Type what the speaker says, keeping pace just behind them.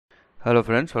Hello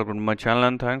friends, welcome to my channel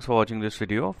and thanks for watching this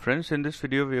video. Friends, in this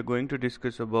video we are going to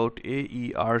discuss about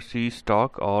AERC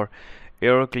stock or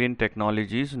Aeroclean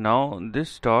Technologies. Now this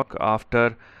stock,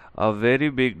 after a very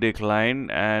big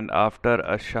decline and after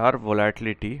a sharp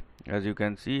volatility, as you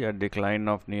can see a decline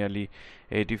of nearly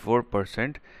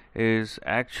 84%, is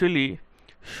actually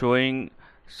showing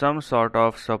some sort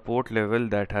of support level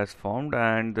that has formed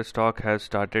and the stock has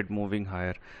started moving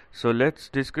higher. So let's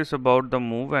discuss about the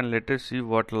move and let us see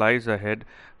what lies ahead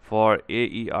for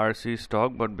AERC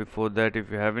stock. But before that, if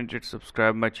you haven't yet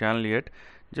subscribed my channel yet,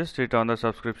 just hit on the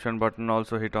subscription button,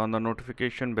 also hit on the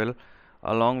notification bell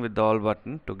along with the all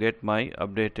button to get my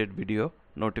updated video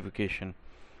notification.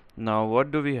 Now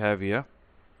what do we have here?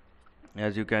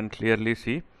 As you can clearly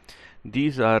see,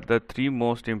 these are the three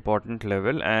most important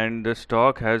level, and the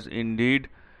stock has indeed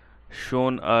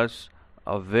shown us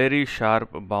a very sharp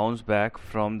bounce back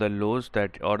from the lows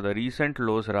that, or the recent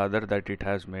lows rather, that it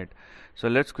has made. So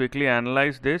let's quickly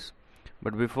analyze this.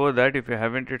 But before that, if you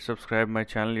haven't yet subscribed my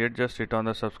channel yet, just hit on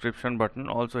the subscription button,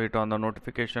 also hit on the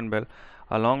notification bell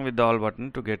along with the all button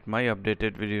to get my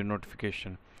updated video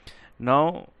notification.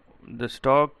 Now the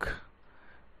stock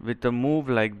with a move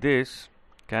like this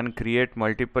can create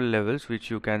multiple levels, which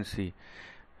you can see,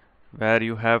 where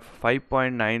you have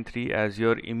 5.93 as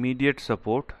your immediate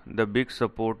support, the big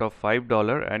support of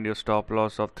 $5, and your stop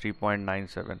loss of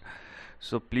 3.97.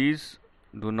 so please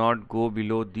do not go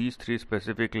below these three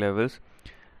specific levels.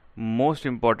 Most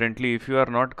importantly, if you are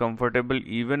not comfortable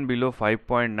even below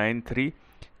 5.93,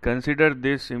 consider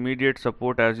this immediate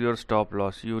support as your stop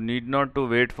loss. You need not to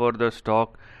wait for the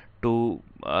stock to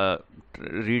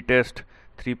retest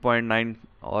 3.9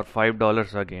 or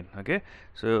 $5 again. Okay,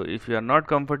 so if you are not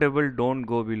comfortable, don't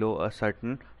go below a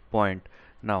certain point.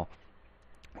 Now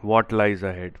what lies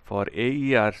ahead for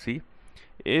AERC?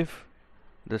 If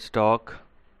the stock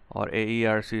or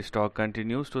AERC stock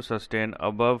continues to sustain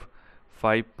above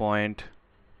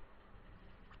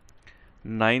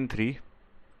 5.93,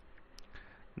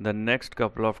 the next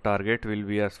couple of target will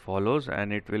be as follows,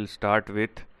 and it will start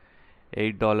with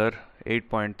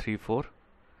 $8.34.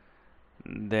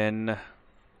 then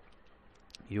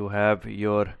you have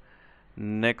your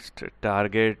next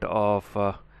target of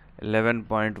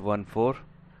 11.14.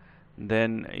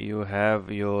 then you have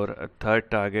your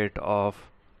third target of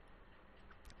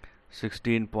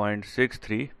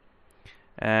 16.63,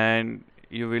 and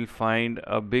you will find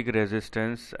a big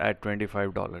resistance at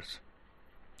 $25.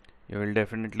 You will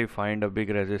definitely find a big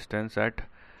resistance at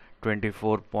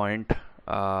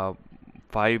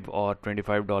 24.5 or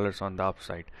 $25 on the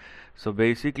upside. So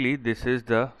basically this is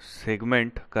the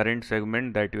current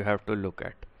segment that you have to look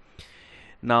at.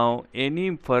 Now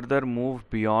any further move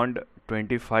beyond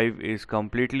 25 is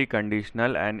completely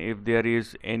conditional, and if there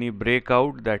is any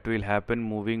breakout that will happen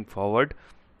moving forward,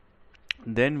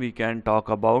 then we can talk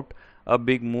about a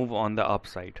big move on the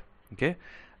upside. Okay,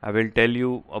 I will tell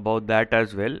you about that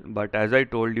as well, but as I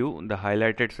told you, the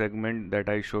highlighted segment that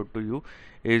I showed to you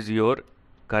is your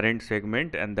current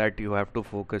segment, and that you have to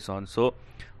focus on. So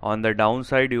on the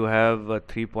downside you have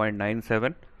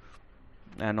 3.97,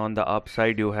 and on the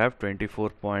upside you have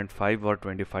 24.5 or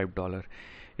 $25.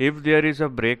 If there is a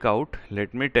breakout,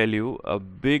 let me tell you, a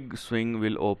big swing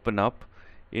will open up,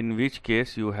 in which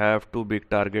case you have two big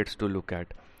targets to look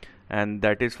at, and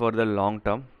that is for the long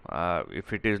term.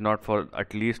 If it is not for,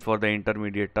 at least for the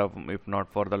intermediate term, if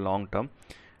not for the long term,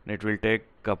 it will take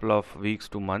couple of weeks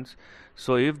to months.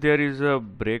 So if there is a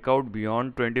breakout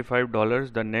beyond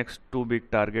 $25, the next two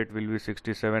big target will be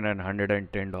 $67 and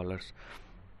 $110.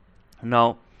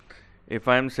 Now if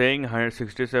I am saying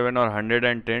 167 or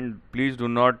 110, please do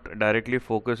not directly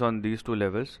focus on these two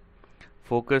levels.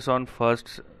 Focus on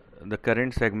first the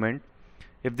current segment.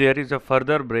 If there is a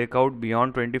further breakout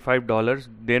beyond $25,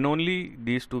 then only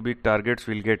these two big targets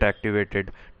will get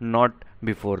activated, not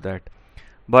before that.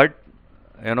 But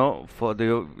you know, for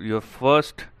your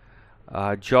first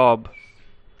job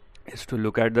is to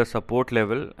look at the support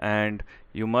level, and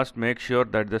you must make sure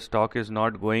that the stock is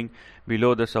not going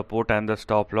below the support and the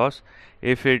stop loss.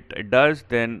 If it does,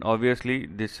 then obviously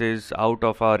this is out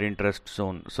of our interest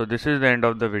zone. So this is the end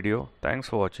of the video. Thanks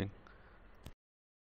for watching.